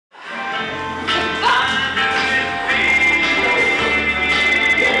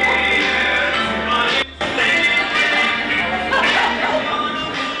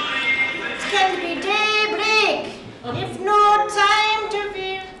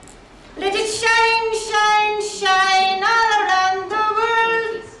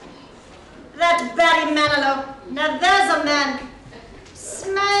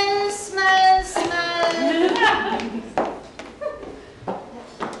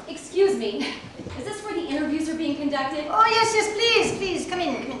Excuse me, is this where the interviews are being conducted? Oh, yes, yes, please, please, come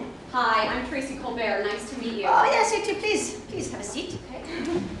in, come in. Hi, I'm Tracy Colbert. Nice to meet you. Oh, yes, you too, please. Please, have a seat. Okay.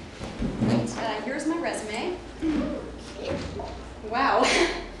 Right, here's my resume. Wow.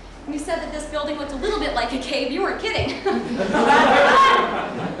 You said that this building looked a little bit like a cave. You weren't kidding. I've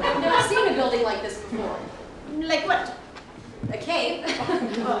never seen a building like this before. Like what? A cave.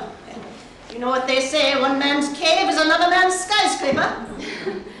 You know what they say, one man's cave is another man's skyscraper.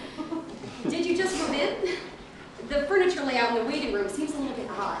 Did you just move in? The furniture layout in the waiting room seems a little bit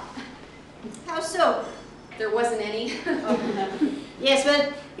odd. How so? There wasn't any. Yes,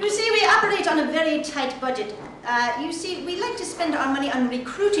 well, you see, we operate on a very tight budget. You see, we like to spend our money on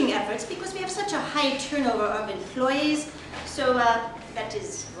recruiting efforts because we have such a high turnover of employees. So that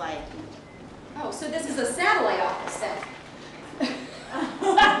is why. Oh, so this is a satellite office then?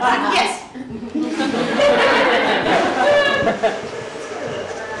 Yes.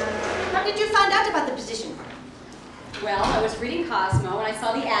 How did you find out about the position? Well, I was reading Cosmo and I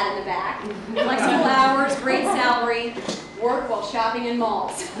saw the ad in the back. Flexible hours, great salary, work while shopping in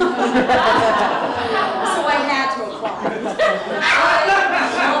malls. So I had to apply. I love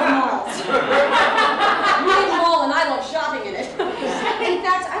malls. I'm in a mall and I love shopping in it. In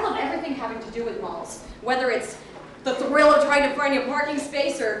fact, I love everything having to do with malls. Whether it's the thrill of trying to find a parking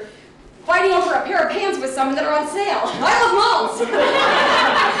space or fighting over a pair of pants with someone that are on sale. I love malls.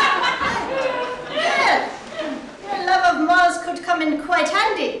 Yes. Your love of malls could come in quite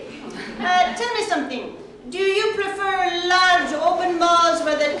handy. Tell me something. Do you prefer large open malls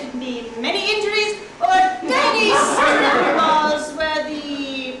where there can be many injuries, or tiny strip malls where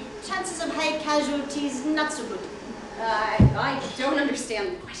the chances of high casualties not so good? I don't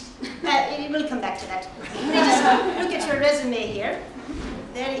understand the question. We'll come back to that. Let me just look at your resume here.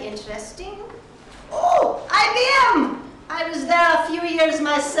 Very interesting. Oh, IBM! I was there a few years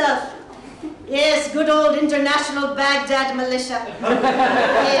myself. Yes, good old international Baghdad militia.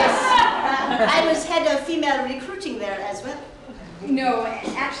 Yes. I was head of female recruiting there as well. No,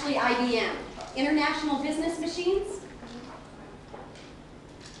 actually IBM. International Business Machines?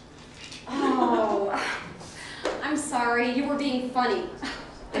 Oh, I'm sorry, you were being funny.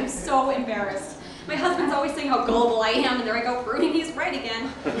 I'm so embarrassed. My husband's always saying how gullible I am, and there I go proving he's right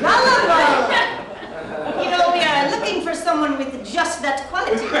again. Gullible! You know, we are looking for someone with just that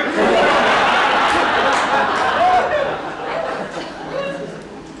quality.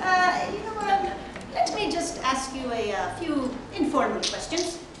 Let me just ask you a few informal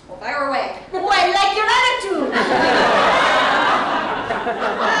questions. Well, fire away. Oh, I like your attitude.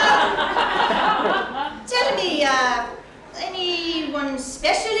 Tell me, anyone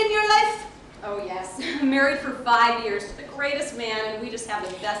special in your life? Oh, yes. I'm married for 5 years to the greatest man, and we just have the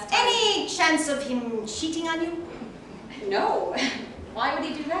best time. Any chance of him cheating on you? No. Why would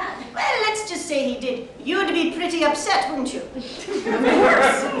he do that? Well, let's just say he did. You'd be pretty upset, wouldn't you? Of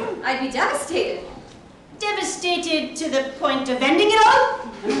course. I'd be devastated. Devastated to the point of ending it all?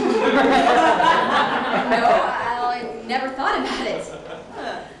 No, I never thought about it.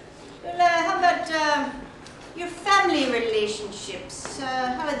 Well, how about your family relationships?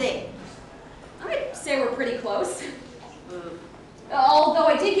 How are they? I'd say we're pretty close. Although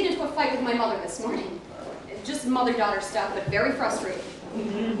I did get into a fight with my mother this morning. Just mother-daughter stuff, but very frustrating.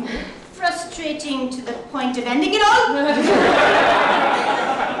 Frustrating to the point of ending it all?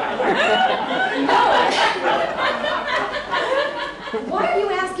 No. Why are you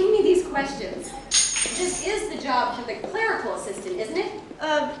asking me these questions? This is the job of the clerical assistant, isn't it?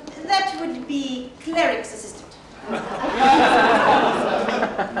 That would be cleric's assistant.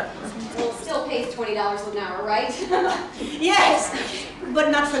 Well, it still pays $20 an hour, right? Yes, but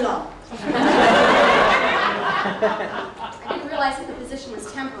not for long. I didn't realize that the position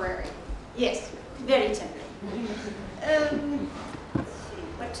was temporary. Yes, very temporary.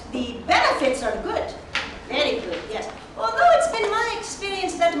 But the benefits are good. Very good, yes. Although it's been my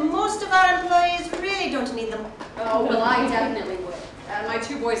experience that most of our employees really don't need them. Oh, well, I definitely would. My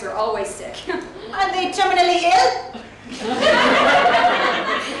 2 boys are always sick. Are they terminally ill?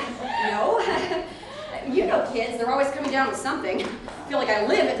 No. You know kids, they're always coming down with something. I feel like I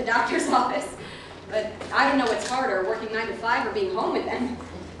live at the doctor's office. But I don't know what's harder, working 9 to 5 or being home with them.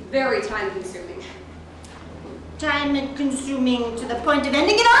 Very time-consuming. Time-consuming to the point of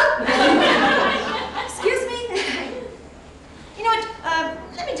ending it all? Excuse me? You know what,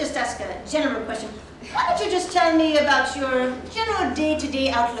 let me just ask a general question. Why don't you just tell me about your general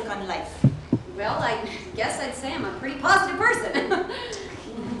day-to-day outlook on life? Well, I guess I'd say I'm a pretty positive person.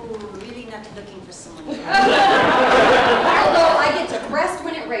 Ooh, really not looking for someone. Although I get depressed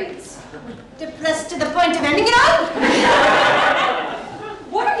when it rains. Depressed to the point of ending it all?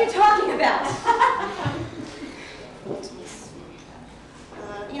 What are you talking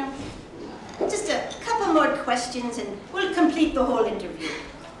questions and we'll complete the whole interview.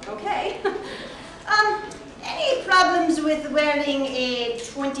 Okay. Any problems with wearing a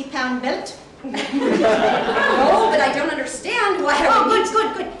 20-pound belt? No, but I don't understand why I Oh, would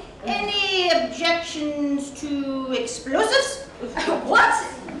good, good, good. Any objections to explosives? What?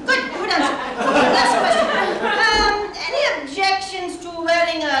 Good answer. Last question. Any objections to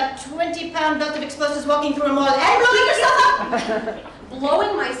wearing a 20-pound belt of explosives walking through a mall and blowing yourself up?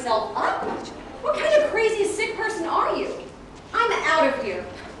 Blowing myself up? What kind of crazy sick person are you? I'm out of here.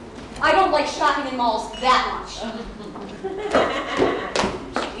 I don't like shopping in malls that much.